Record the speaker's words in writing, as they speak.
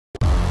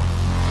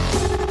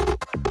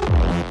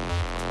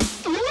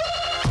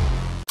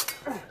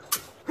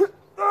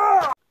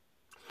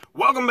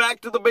Welcome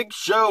back to the big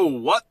show.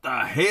 What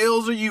the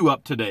Hales are you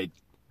up today?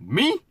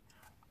 Me?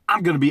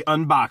 I'm going to be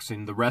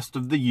unboxing the rest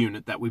of the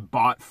unit that we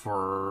bought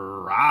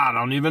for, I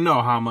don't even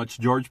know how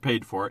much George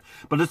paid for it,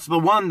 but it's the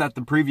one that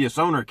the previous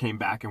owner came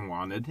back and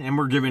wanted, and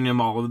we're giving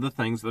him all of the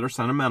things that are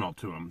sentimental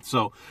to him.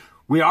 So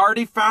we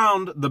already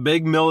found the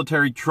big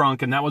military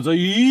trunk, and that was a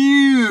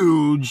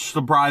huge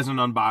surprise and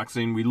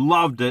unboxing. We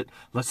loved it.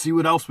 Let's see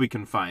what else we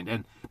can find.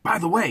 And by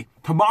the way,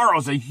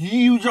 tomorrow's a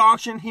huge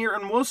auction here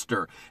in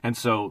Wooster, and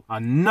so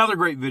another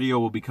great video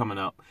will be coming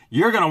up.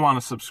 You're going to want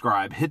to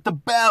subscribe, hit the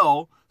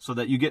bell, so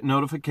that you get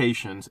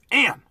notifications,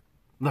 and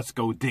let's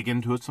go dig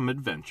into some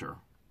adventure.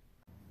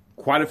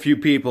 Quite a few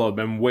people have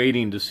been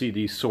waiting to see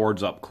these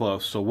swords up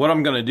close, so what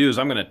I'm going to do is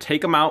I'm going to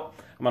take them out,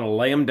 I'm going to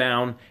lay them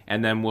down,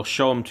 and then we'll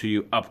show them to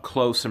you up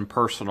close and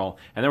personal,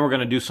 and then we're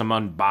going to do some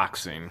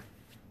unboxing.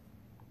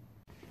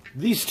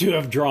 These two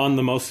have drawn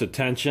the most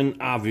attention,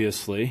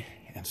 obviously,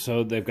 and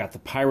so they've got the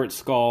pirate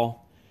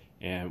skull,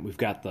 and we've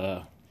got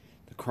the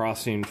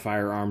crossing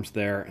firearms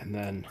there, and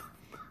then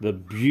the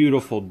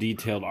beautiful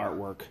detailed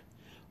artwork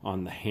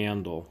on the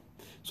handle.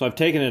 So I've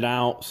taken it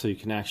out so you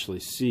can actually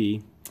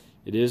see.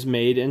 It is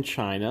made in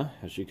China,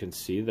 as you can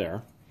see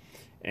there.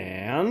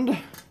 And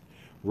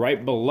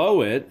right below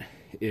it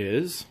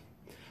is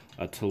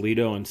a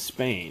Toledo in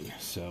Spain.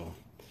 So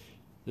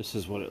this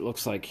is what it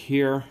looks like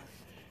here.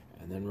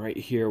 And then right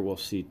here we'll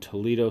see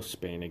Toledo,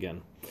 Spain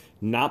again.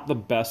 Not the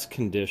best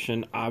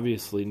condition,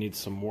 obviously needs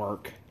some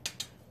work.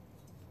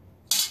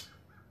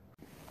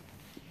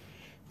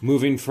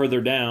 Moving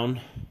further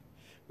down,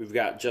 we've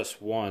got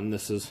just one.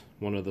 This is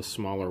one of the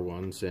smaller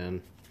ones,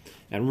 and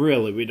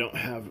really we don't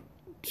have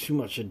too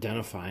much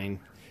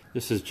identifying.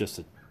 This is just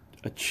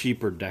a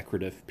cheaper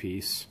decorative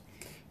piece.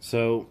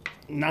 So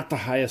not the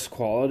highest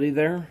quality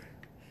there,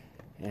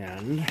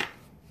 and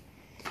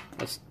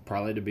that's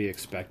probably to be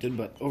expected.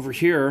 But over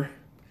here,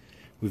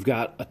 we've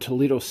got a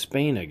Toledo,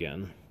 Spain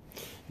again.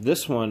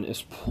 This one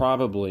is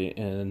probably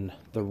in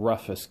the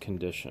roughest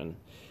condition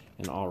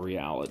in all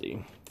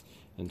reality.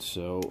 And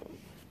so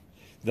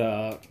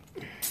the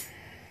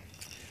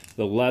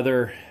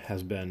leather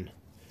has been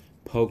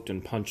poked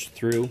and punched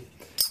through.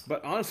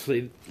 But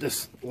honestly,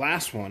 this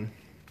last one,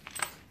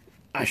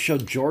 I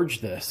showed George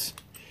this,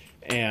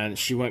 and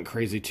she went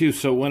crazy too.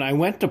 So when I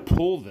went to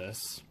pull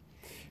this,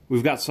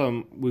 we've got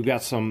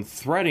some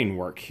threading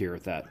work here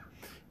that,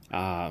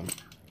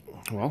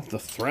 well, the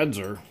threads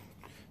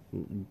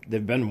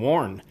they've been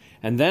worn.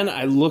 And then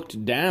I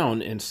looked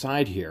down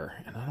inside here,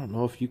 and I don't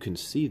know if you can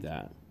see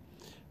that,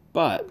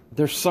 but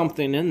there's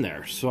something in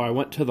there. So I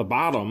went to the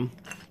bottom,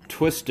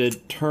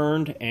 twisted,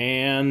 turned,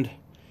 and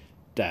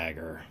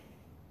dagger.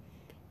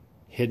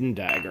 Hidden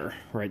dagger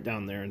right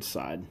down there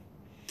inside.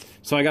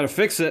 So I got to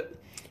fix it,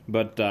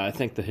 but I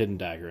think the hidden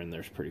dagger in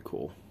there is pretty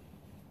cool.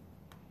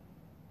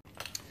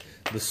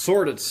 The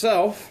sword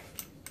itself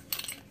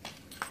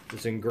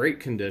is in great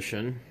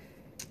condition,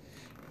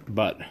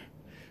 but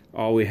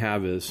all we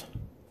have is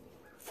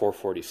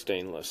 440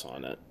 stainless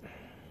on it.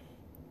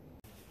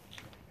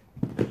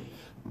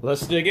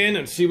 Let's dig in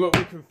and see what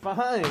we can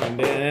find.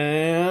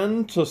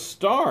 And to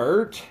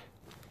start,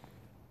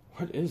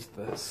 what is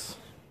this?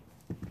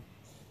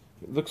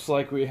 It looks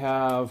like we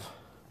have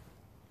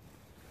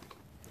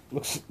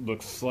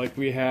looks like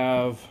we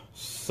have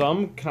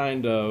some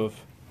kind of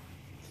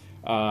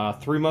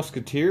Three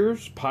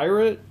Musketeers,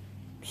 pirate,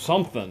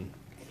 something.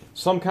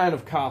 Some kind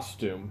of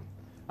costume.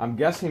 I'm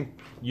guessing,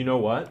 you know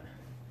what?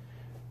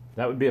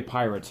 That would be a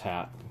pirate's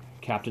hat.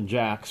 Captain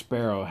Jack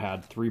Sparrow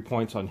had 3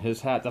 points on his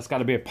hat. That's got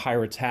to be a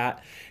pirate's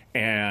hat.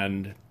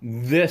 And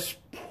this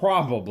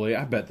probably,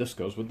 I bet this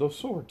goes with those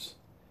swords.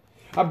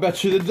 I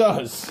bet you it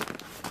does.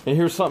 And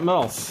here's something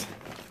else.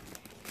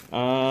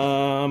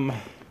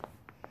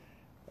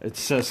 It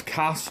says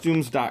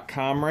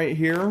costumes.com right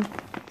here.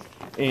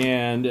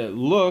 And it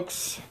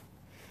looks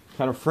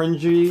kind of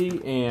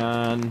fringy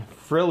and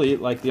frilly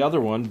like the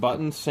other one.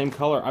 Buttons, same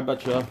color. I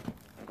betcha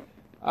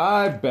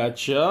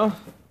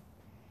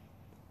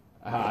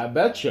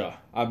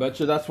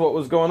that's what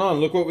was going on.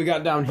 Look what we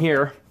got down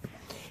here.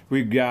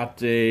 We've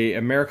got a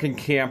American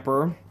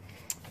camper.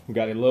 We've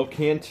got a little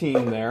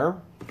canteen there.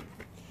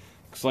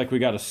 Looks like we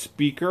got a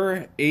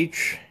speaker,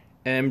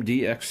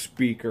 HMDX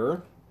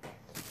speaker.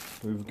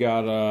 We've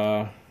got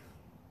a,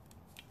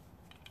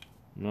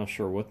 I'm not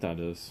sure what that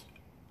is.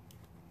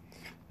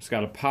 It's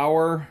got a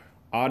power,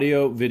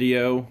 audio,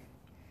 video,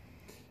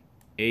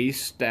 a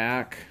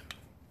stack.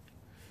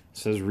 It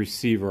says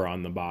receiver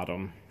on the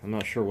bottom. I'm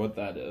not sure what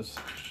that is.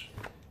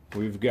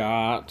 We've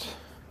got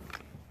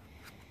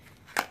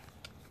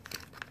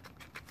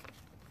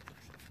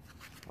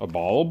a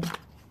bulb.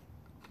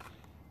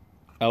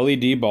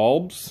 LED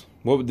bulbs.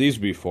 What would these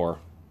be for?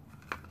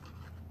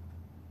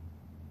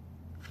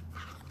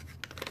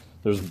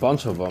 There's a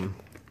bunch of them.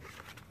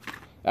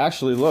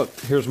 Actually, look,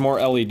 here's more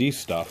LED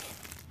stuff.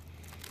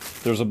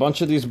 There's a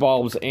bunch of these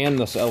bulbs and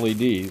this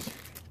LEDs.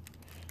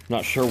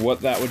 Not sure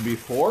what that would be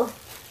for.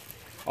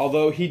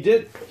 Although he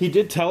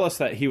did tell us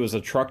that he was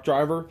a truck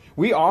driver.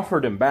 We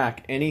offered him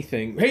back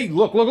anything. Hey,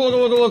 look.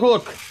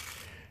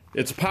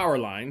 It's a power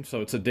line,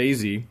 so it's a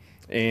daisy,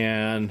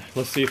 and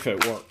let's see if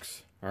it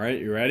works. All right,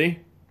 you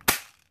ready?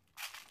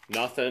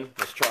 Nothing.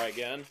 Let's try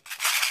again.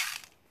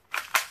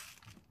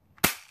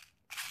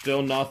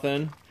 Still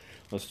nothing.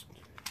 Let's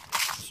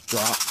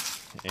drop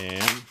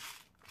and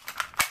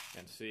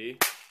see.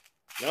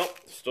 Nope,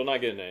 still not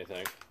getting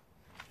anything.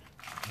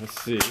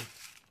 Let's see.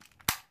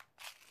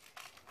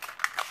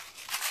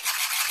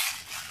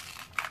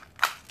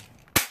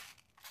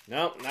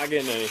 Nope, not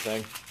getting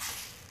anything.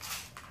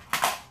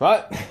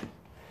 But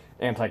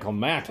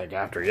anticlimactic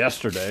after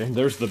yesterday.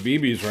 There's the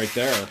BBs right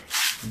there.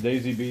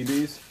 Daisy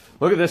BBs.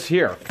 Look at this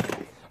here.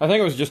 I think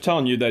I was just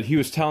telling you that he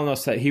was telling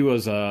us that he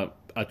was a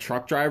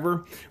truck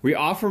driver. We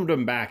offered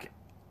him back.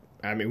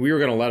 I mean, we were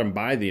going to let him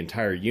buy the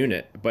entire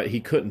unit, but he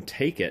couldn't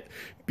take it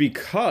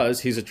because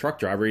he's a truck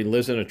driver. He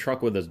lives in a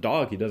truck with his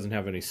dog. He doesn't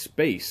have any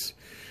space.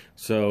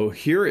 So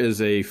here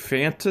is a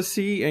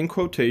fantasy in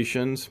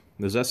quotations.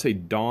 Does that say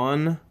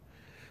Dawn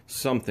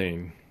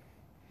something?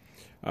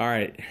 All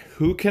right.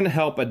 Who can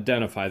help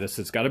identify this?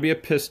 It's got to be a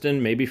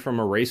piston, maybe from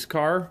a race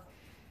car.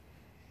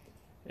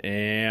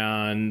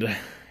 And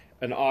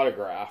an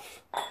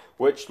autograph.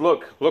 Which,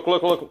 look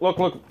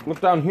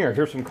down here.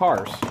 Here's some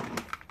cars.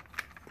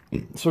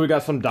 So we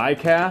got some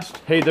die-cast.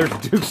 Hey, there's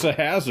Dukes of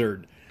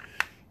Hazzard.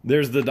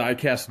 There's the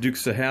die-cast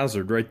Dukes of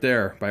Hazzard right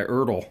there by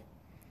Ertl.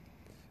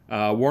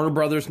 Warner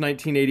Brothers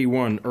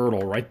 1981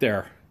 Ertl right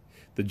there.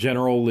 The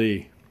General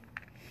Lee.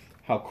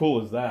 How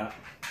cool is that?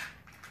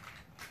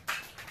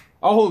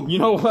 Oh, you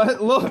know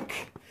what? Look.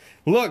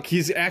 Look,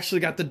 he's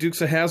actually got the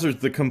Dukes of Hazzard,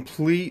 the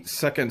complete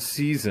second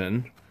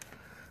season.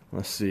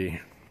 Let's see.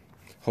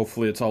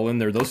 Hopefully it's all in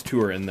there. Those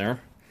two are in there.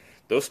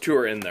 Those two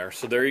are in there.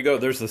 So there you go.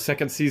 There's the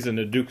second season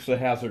of Dukes of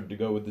Hazzard to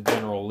go with the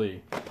General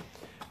Lee.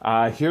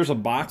 Here's a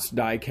box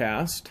die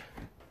cast.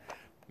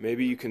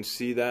 Maybe you can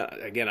see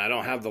that. Again, I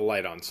don't have the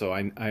light on, so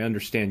I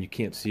understand you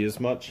can't see as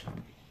much.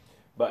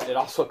 But it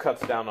also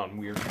cuts down on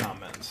weird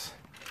comments.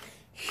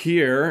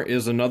 Here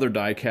is another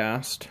die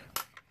cast.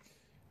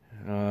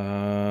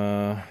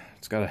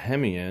 It's got a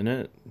Hemi in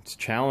it. It's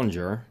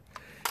Challenger.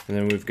 And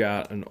then we've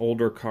got an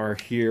older car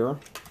here.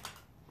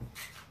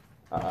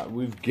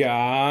 We've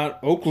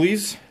got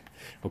Oakley's.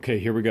 Okay,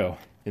 here we go.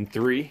 In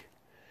 3,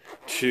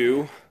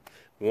 2,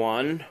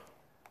 1.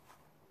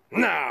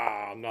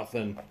 Nah,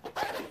 nothing.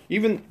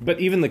 Even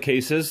the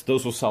cases,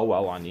 those will sell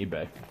well on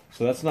eBay.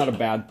 So that's not a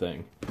bad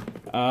thing.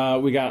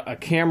 We got a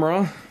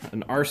camera,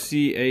 an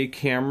RCA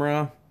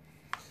camera,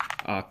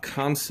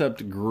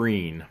 Concept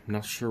Green. I'm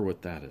not sure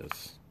what that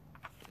is.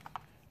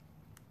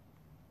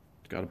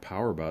 It's got a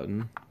power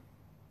button.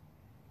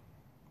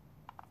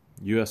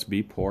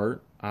 USB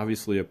port.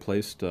 Obviously a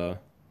place to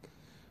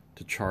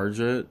charge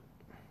it. It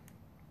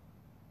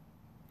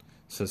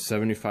says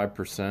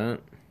 75%.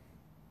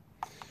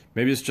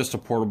 Maybe it's just a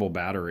portable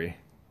battery.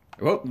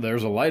 Oh,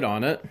 there's a light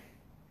on it.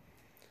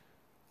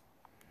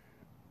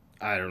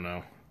 I don't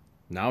know.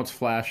 Now it's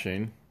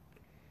flashing.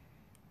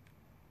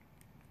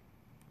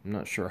 I'm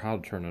not sure how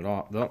to turn it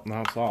off. Oh,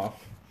 now it's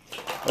off.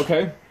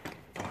 Okay.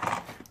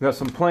 We got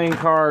some playing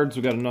cards.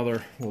 We got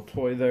another little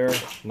toy there.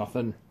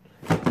 Nothing.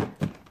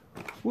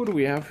 What do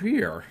we have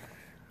here?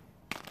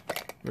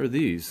 What are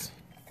these?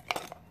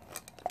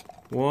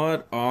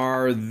 What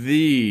are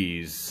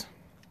these?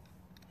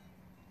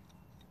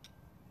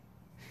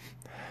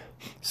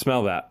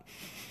 Smell that.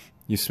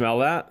 You smell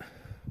that?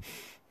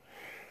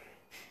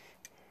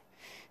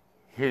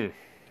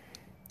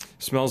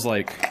 Smells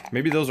like,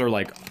 maybe those are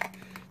like,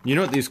 you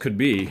know what these could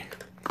be?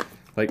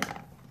 Like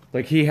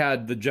he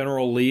had the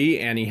General Lee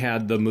and he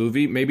had the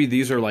movie. Maybe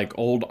these are like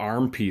old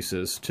arm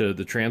pieces to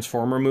the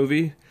Transformer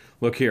movie.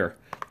 Look here.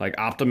 Like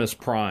Optimus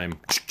Prime.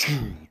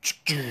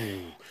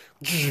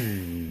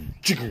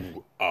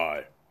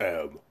 I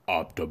am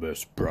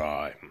Optimus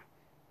Prime.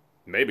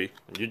 Maybe.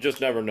 You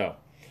just never know.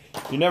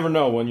 You never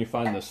know when you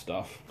find this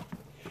stuff.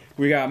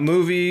 We got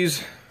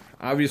movies.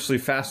 Obviously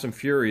Fast and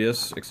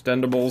Furious.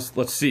 Extendables.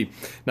 Let's see.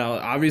 Now,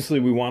 obviously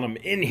we want them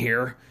in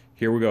here.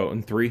 Here we go.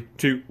 In 3,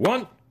 2,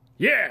 1.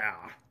 Yeah!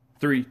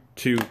 3,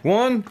 2,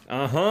 1.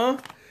 Uh-huh.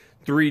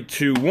 3,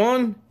 2,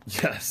 1.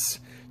 Yes.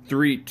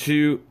 3,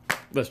 2.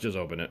 Let's just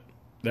open it.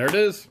 There it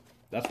is.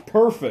 That's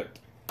perfect.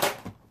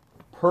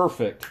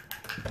 Perfect.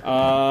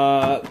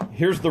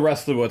 Here's the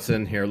rest of what's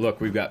in here.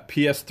 Look, we've got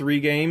PS3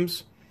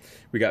 games,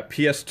 we got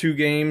PS2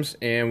 games,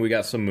 and we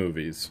got some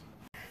movies.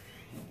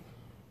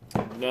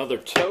 Another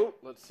tote.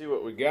 Let's see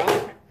what we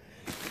got.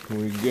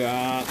 We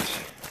got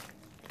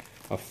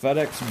a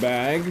FedEx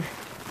bag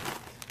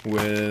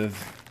with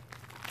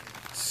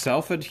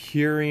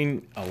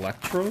self-adhering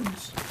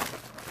electrodes.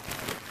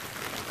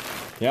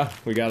 Yeah,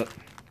 we got it.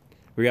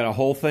 We got a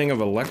whole thing of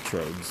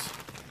electrodes.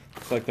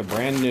 Looks like they're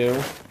brand new.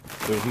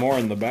 There's more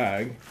in the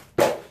bag.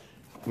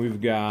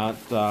 We've got,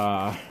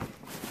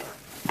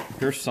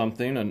 here's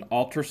something, an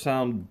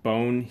ultrasound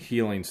bone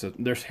healing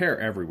system. There's hair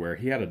everywhere.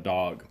 He had a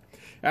dog.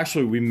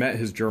 Actually, we met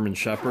his German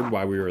Shepherd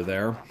while we were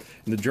there.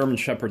 And the German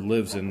Shepherd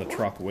lives in the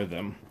truck with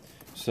him.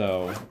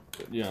 So,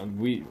 yeah,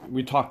 we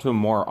talked to him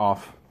more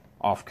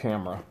off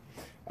camera.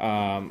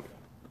 Not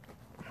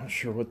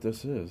sure what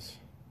this is.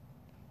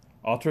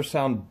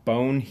 Ultrasound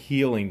bone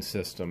healing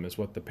system is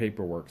what the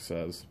paperwork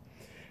says.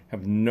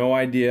 Have no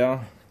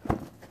idea.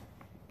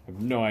 Have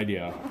no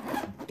idea.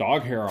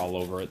 Dog hair all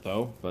over it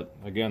though, but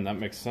again, that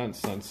makes sense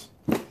since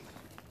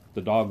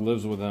the dog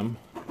lives with him.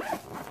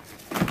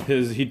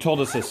 He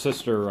told us his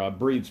sister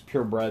breeds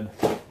purebred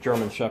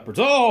German Shepherds.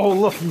 Oh,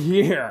 look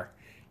here.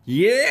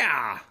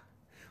 Yeah.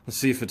 Let's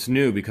see if it's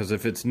new, because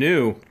if it's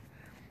new,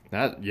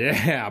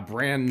 yeah,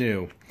 brand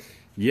new.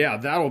 Yeah,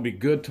 that'll be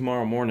good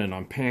tomorrow morning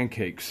on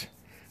pancakes.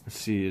 Let's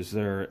see, is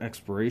there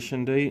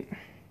expiration date?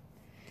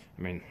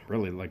 I mean,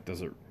 really, like,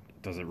 does it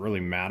really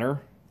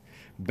matter?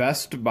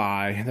 Best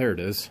by, there it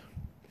is.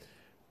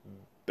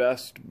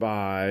 Best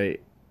by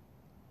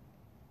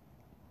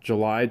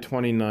July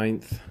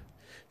 29th,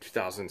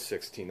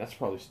 2016. That's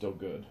probably still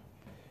good.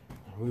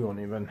 We won't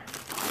even...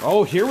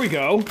 Oh, here we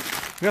go. We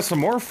got some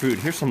more food.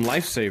 Here's some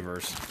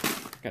lifesavers.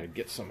 Gotta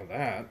get some of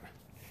that.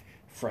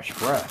 Fresh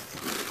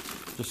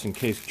breath. Just in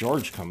case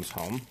George comes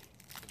home.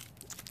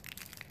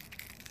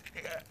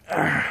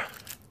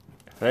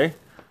 See?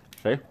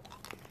 See?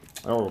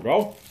 There we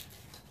go.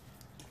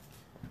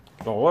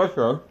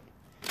 Delicious.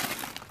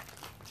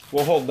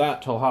 We'll hold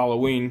that till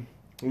Halloween.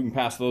 We can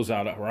pass those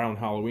out around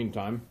Halloween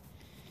time.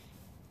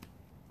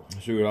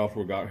 Let's see what else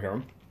we got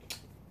here.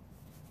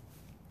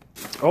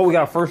 Oh, we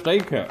got a first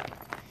aid kit.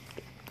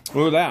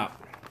 Look at that.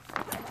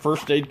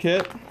 First aid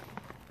kit.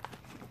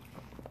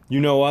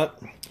 You know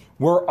what?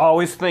 We're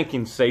always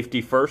thinking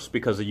safety first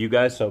because of you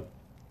guys, so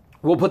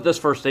we'll put this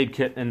first aid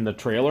kit in the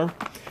trailer,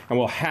 and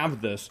we'll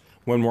have this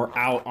when we're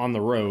out on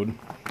the road,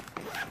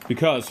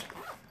 because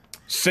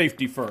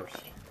safety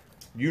first.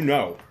 You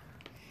know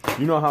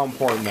how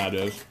important that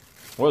is.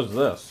 What is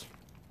this?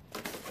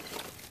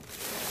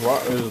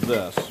 What is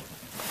this?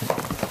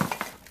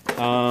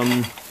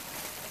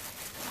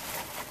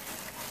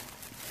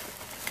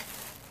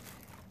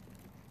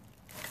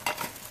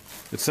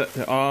 It's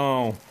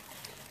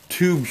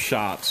tube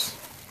shots.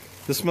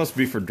 This must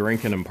be for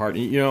drinking and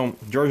partying. You know,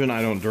 George and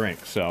I don't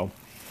drink, so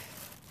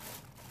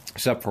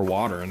except for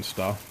water and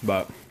stuff.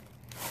 But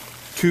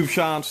tube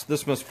shots.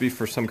 This must be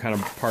for some kind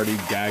of party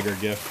gag or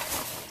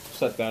gift.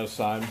 Set that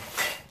aside.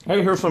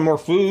 Hey, here's some more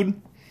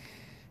food.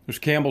 There's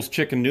Campbell's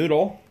chicken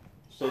noodle.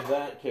 Save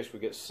that in case we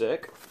get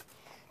sick.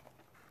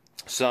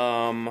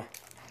 Some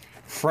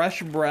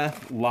fresh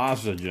breath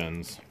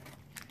lozenges.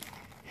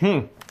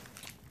 That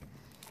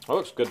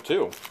looks good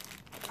too.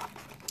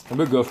 That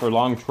would go for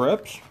long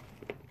trips.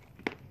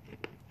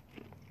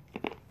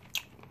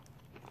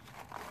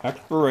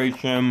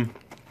 Expiration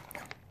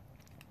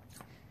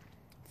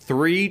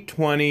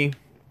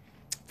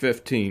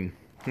 3/20/15.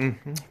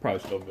 Probably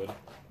still good.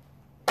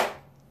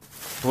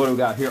 What do we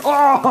got here?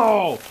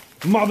 Oh!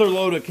 Mother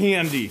load of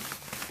candy.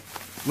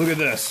 Look at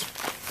this.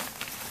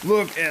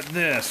 Look at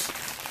this.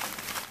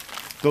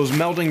 Those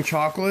melting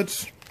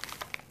chocolates.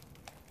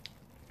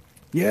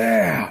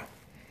 Yeah.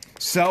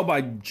 Sell by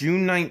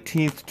June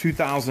 19th,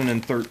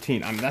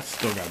 2013. I mean, that's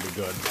still gotta be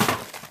good.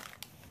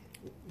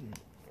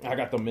 I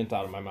got the mint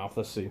out of my mouth.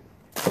 Let's see.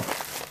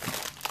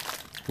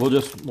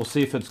 We'll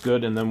see if it's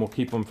good, and then we'll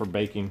keep them for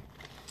baking.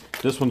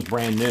 This one's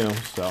brand new,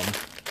 so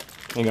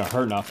ain't gonna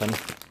hurt nothing.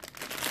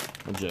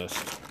 We'll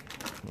just,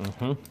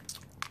 I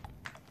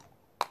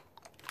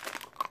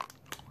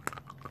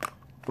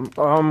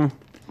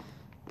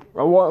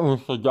want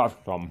to suggest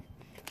some.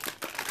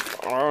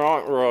 They're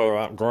not really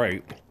that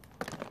great.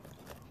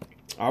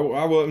 I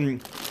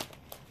wouldn't.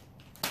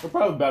 They're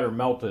probably better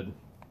melted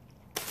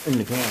in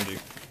the candy.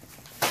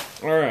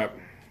 Alright,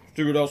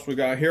 see what else we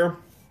got here.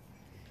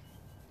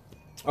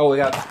 Oh, we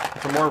got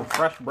some more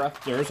fresh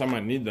breath stairs. I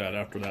might need that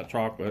after that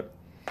chocolate.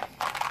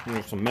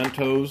 There's some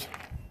Mentos.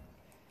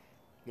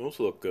 Those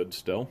look good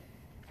still.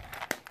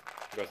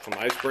 We got some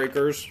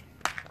icebreakers.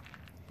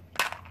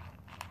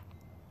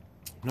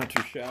 Not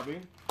too shabby.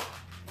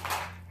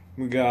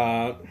 We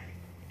got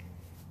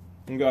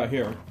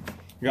here.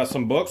 We got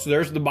some books.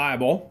 There's the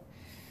Bible.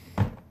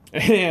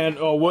 And,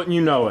 oh, wouldn't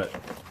you know it?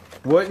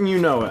 Wouldn't you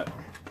know it?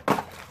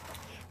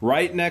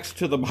 Right next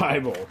to the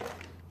Bible.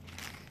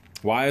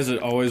 Why is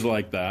it always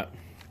like that?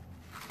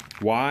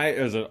 Why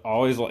is it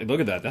always like... Look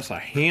at that. That's a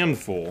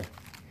handful.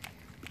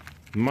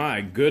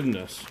 My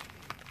goodness.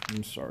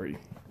 I'm sorry.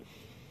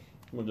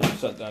 We'll just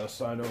set that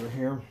aside over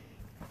here.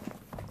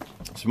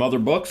 Some other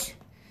books.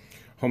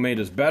 Homemade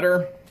is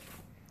Better.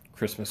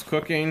 Christmas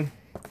Cooking.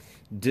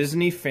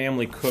 Disney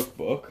Family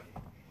Cookbook.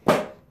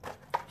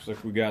 Looks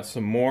like we got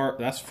some more.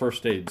 That's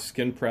first aid.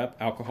 Skin prep.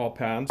 Alcohol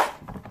pads.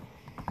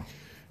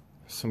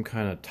 Some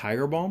kind of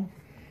tiger balm.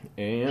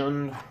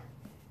 And...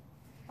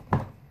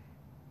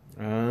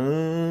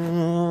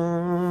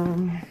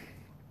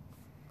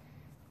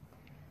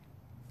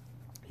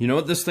 you know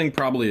what this thing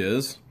probably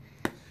is?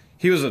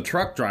 He was a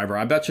truck driver.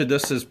 I bet you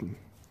this is...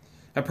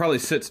 That probably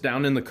sits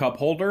down in the cup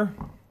holder.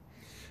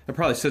 It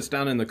probably sits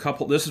down in the cup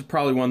holder. This is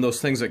probably one of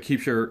those things that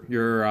keeps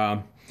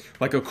your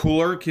like a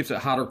cooler, keeps it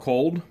hot or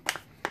cold.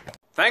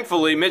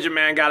 Thankfully, Midget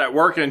Man got it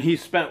working. He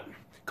spent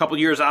a couple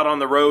years out on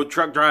the road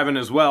truck driving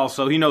as well,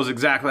 so he knows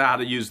exactly how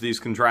to use these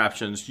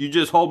contraptions. You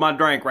just hold my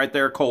drink right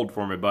there cold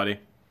for me, buddy.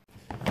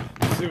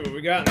 see what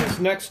we got in this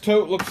next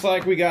tote. Looks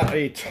like we got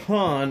a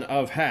ton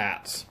of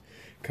hats.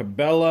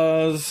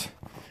 Cabela's,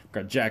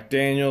 got Jack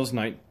Daniels,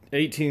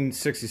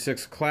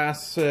 1866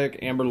 Classic,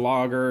 Amber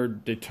Lager,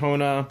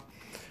 Daytona,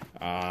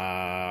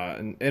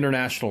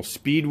 International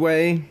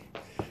Speedway.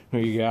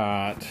 We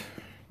got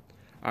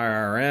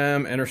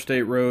IRM,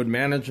 Interstate Road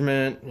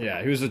Management.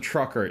 Yeah, he was a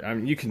trucker. I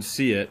mean, you can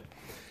see it.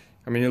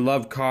 I mean, he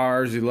loved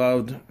cars. He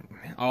loved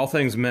all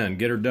things men.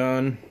 Get her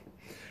done.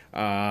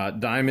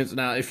 Diamonds.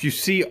 Now, if you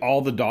see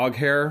all the dog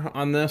hair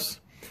on this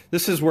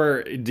is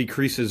where it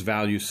decreases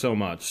value so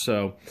much.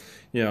 So,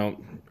 you know,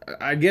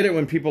 I get it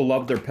when people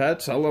love their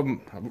pets. I love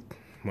them.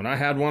 When I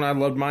had one, I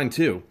loved mine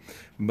too.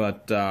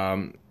 But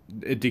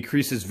it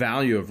decreases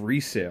value of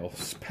resale.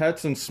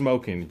 Pets and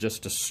smoking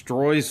just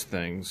destroys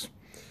things.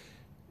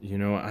 You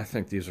know, I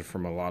think these are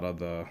from a lot of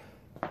the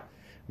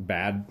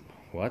bad...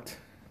 What?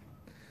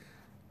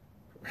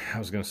 I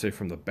was going to say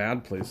from the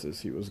bad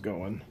places he was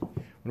going. What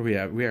do we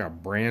have? We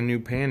got brand new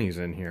panties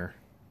in here.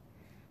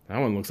 That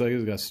one looks like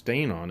it's got a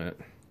stain on it.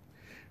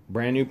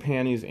 Brand new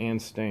panties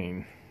and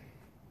stain.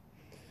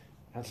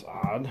 That's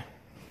odd.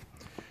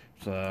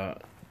 It's a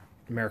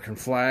American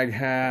flag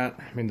hat.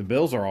 I mean, the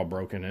bills are all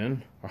broken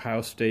in.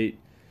 Ohio State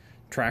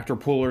tractor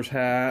puller's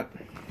hat.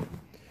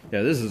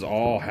 Yeah, this is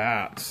all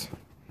hats.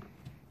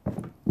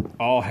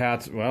 All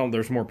hats. Well,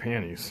 there's more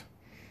panties.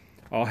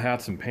 All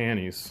hats and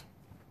panties.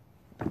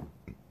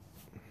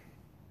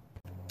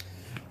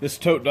 This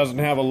tote doesn't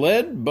have a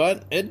lid,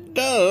 but it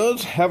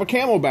does have a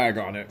camo bag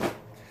on it.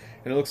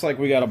 And it looks like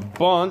we got a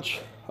bunch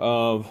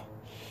of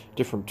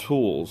different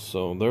tools.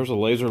 So there's a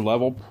Laser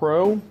Level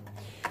Pro.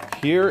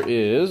 Here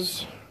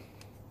is,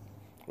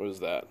 what is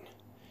that?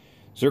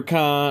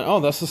 Zircon. Oh,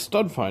 that's a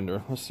stud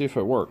finder. Let's see if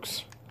it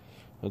works.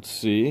 Let's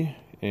see.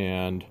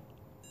 And,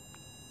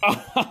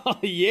 oh,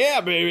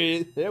 yeah,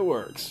 baby. It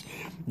works.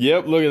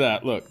 Yep, look at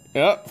that. Look.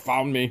 Yep,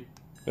 found me.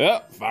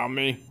 Yep, found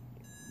me.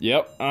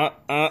 Yep,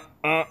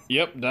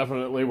 yep,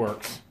 definitely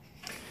works.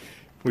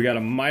 We got a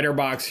miter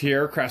box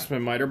here,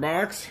 Craftsman miter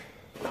box.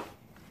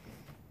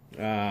 We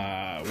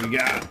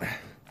got,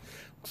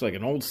 looks like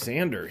an old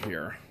sander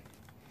here.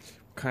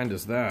 What kind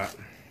is that?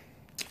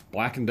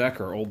 Black &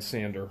 Decker old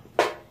sander.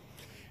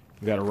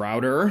 We got a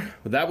router.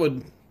 But that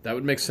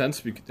would make sense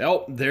because,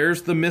 oh,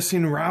 there's the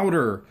missing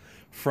router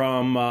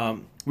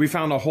from, we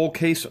found a whole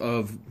case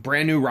of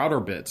brand new router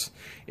bits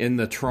in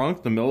the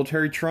trunk, the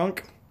military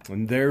trunk.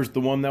 And there's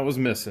the one that was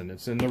missing.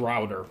 It's in the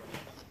router.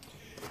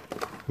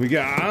 We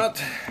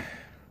got,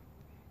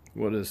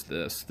 what is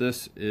this?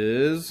 This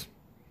is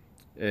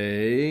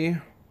a,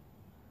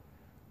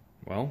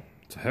 well,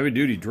 it's a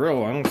heavy-duty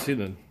drill. I don't see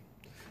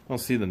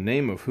the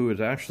name of who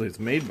it actually is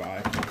made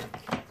by.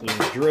 There's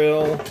a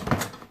drill.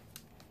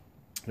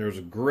 There's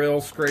a grill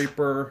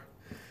scraper,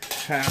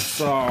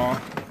 hacksaw.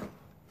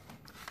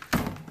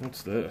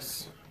 What's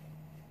this?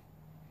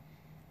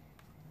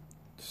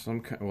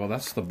 Well,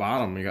 that's the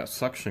bottom. You got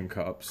suction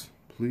cups.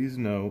 Please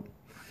note,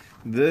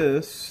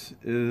 this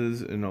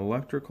is an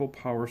electrical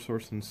power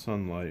source and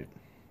sunlight.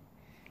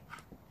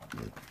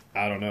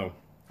 I don't know.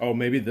 Oh,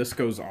 maybe this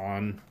goes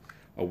on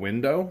a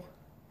window?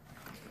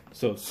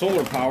 So it's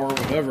solar power,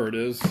 whatever it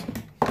is,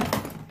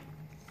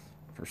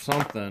 for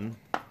something.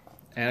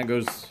 And it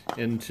goes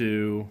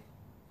into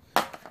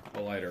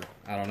a lighter.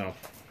 I don't know.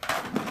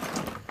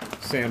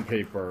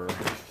 Sandpaper.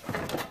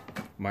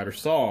 Miter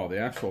saw, the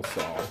actual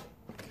saw.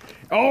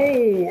 Oh!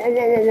 Whoa,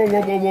 whoa, whoa,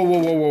 whoa, whoa, whoa,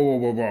 whoa, whoa, whoa,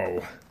 whoa,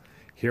 whoa.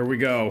 Here we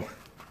go.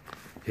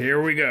 Here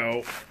we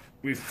go.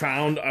 We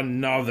found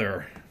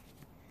another.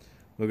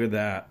 Look at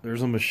that.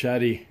 There's a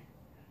machete.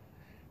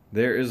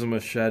 There is a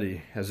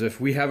machete. As if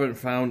we haven't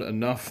found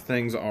enough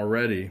things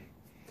already.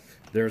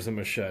 There's a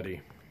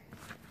machete.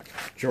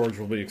 George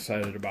will be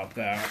excited about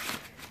that.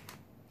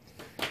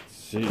 Let's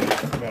see. We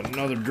got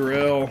another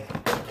drill.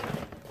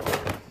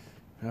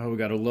 Oh, we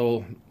got a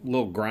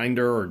little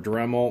grinder or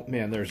Dremel.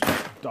 Man, there's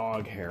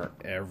dog hair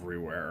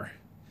everywhere.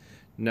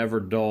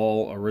 Never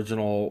dull,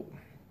 original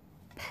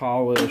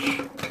polish.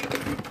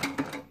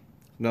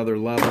 Another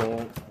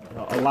level.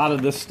 A lot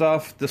of this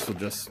stuff, this will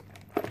just,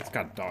 it's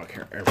got dog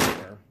hair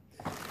everywhere.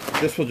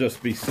 This will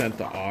just be sent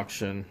to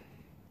auction.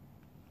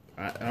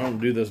 I don't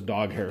do this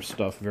dog hair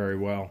stuff very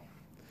well.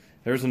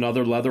 There's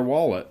another leather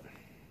wallet.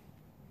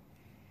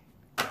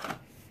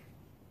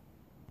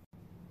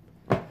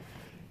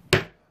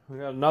 We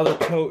got another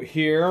tote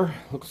here.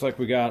 Looks like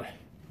we got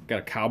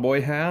a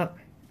cowboy hat.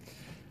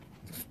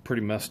 It's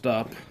pretty messed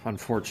up,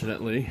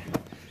 unfortunately.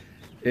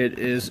 It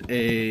is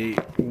a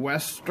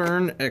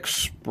Western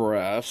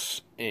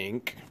Express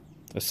ink,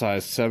 a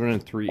size 7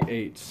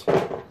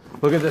 3/8.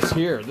 Look at this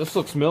here. This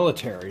looks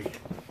military.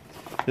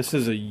 This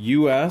is a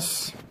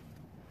US,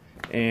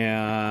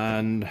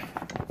 and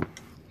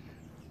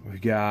we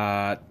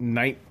got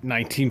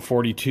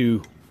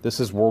 1942. This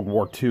is World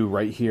War II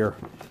right here.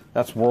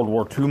 That's World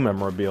War II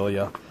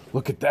memorabilia.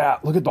 Look at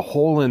that. Look at the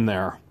hole in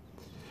there.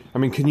 I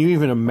mean, can you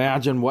even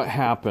imagine what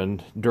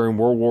happened during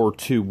World War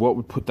II? What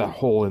would put that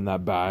hole in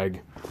that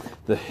bag?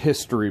 The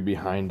history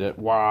behind it.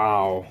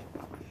 Wow.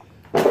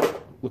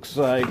 Looks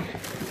like,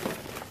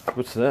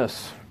 what's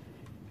this?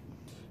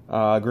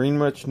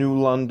 Greenwich, New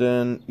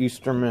London,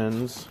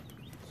 Eastermans.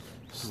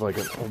 This is like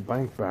an old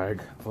bank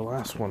bag. The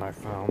last one I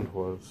found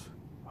was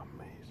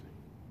amazing.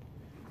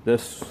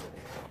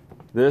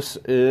 This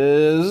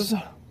is...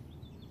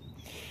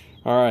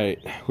 Alright,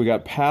 we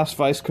got Past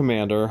Vice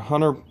Commander,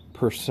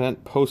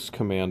 100% Post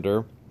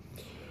Commander,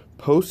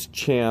 Post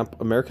Champ,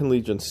 American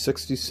Legion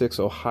 66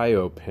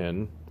 Ohio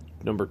pin,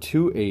 number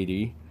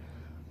 280,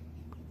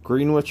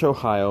 Greenwich,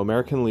 Ohio,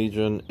 American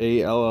Legion,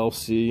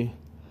 ALLC.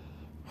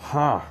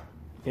 Huh,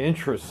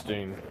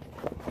 interesting.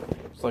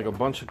 It's like a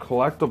bunch of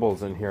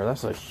collectibles in here.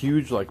 That's a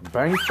huge like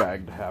bank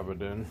bag to have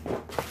it in.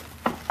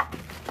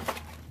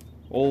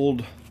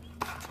 Old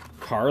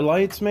car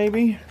lights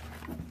maybe?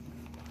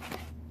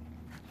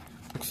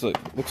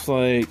 Looks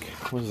like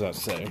what does that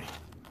say?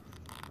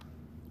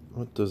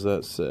 What does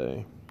that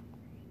say?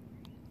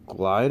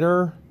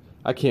 Glider?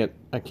 I can't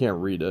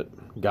read it.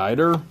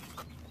 Guider?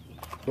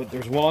 But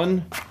there's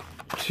 1,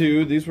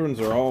 2, these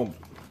ones are all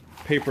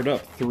papered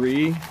up.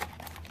 3.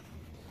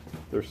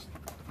 There's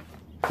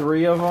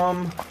 3 of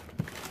them.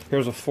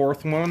 Here's a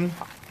 4th one.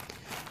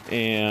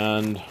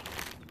 And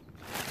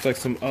it's like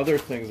some other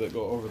things that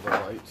go over the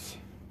lights.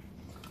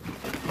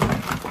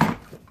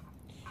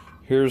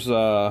 Here's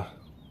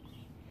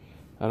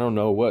I don't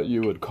know what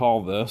you would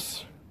call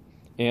this.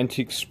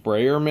 Antique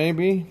sprayer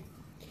maybe?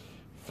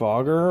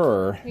 Fogger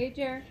or... Hey,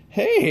 Jer.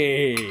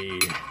 Hey!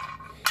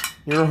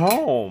 You're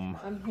home.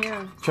 I'm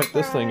here. Check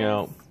this thing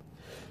out.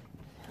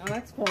 Oh,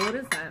 that's cool. What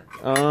is that?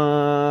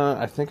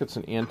 I think it's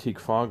an antique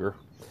fogger.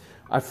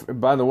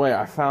 By the way,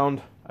 I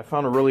found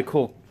a really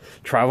cool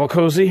travel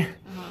cozy.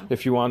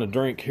 If you want a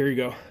drink, here you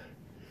go.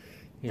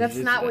 That's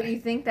not what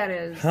you think that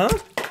is. Huh?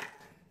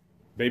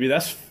 Baby,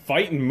 that's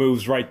fighting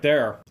moves right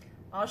there.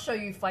 I'll show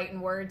you fighting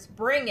words.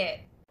 Bring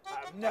it.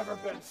 I've never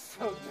been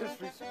so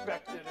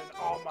disrespected in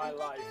all my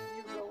life.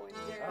 You go in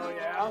there. Oh,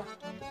 yeah?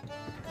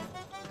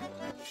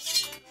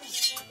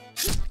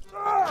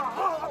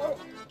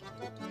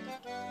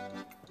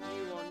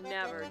 You will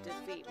never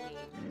defeat me.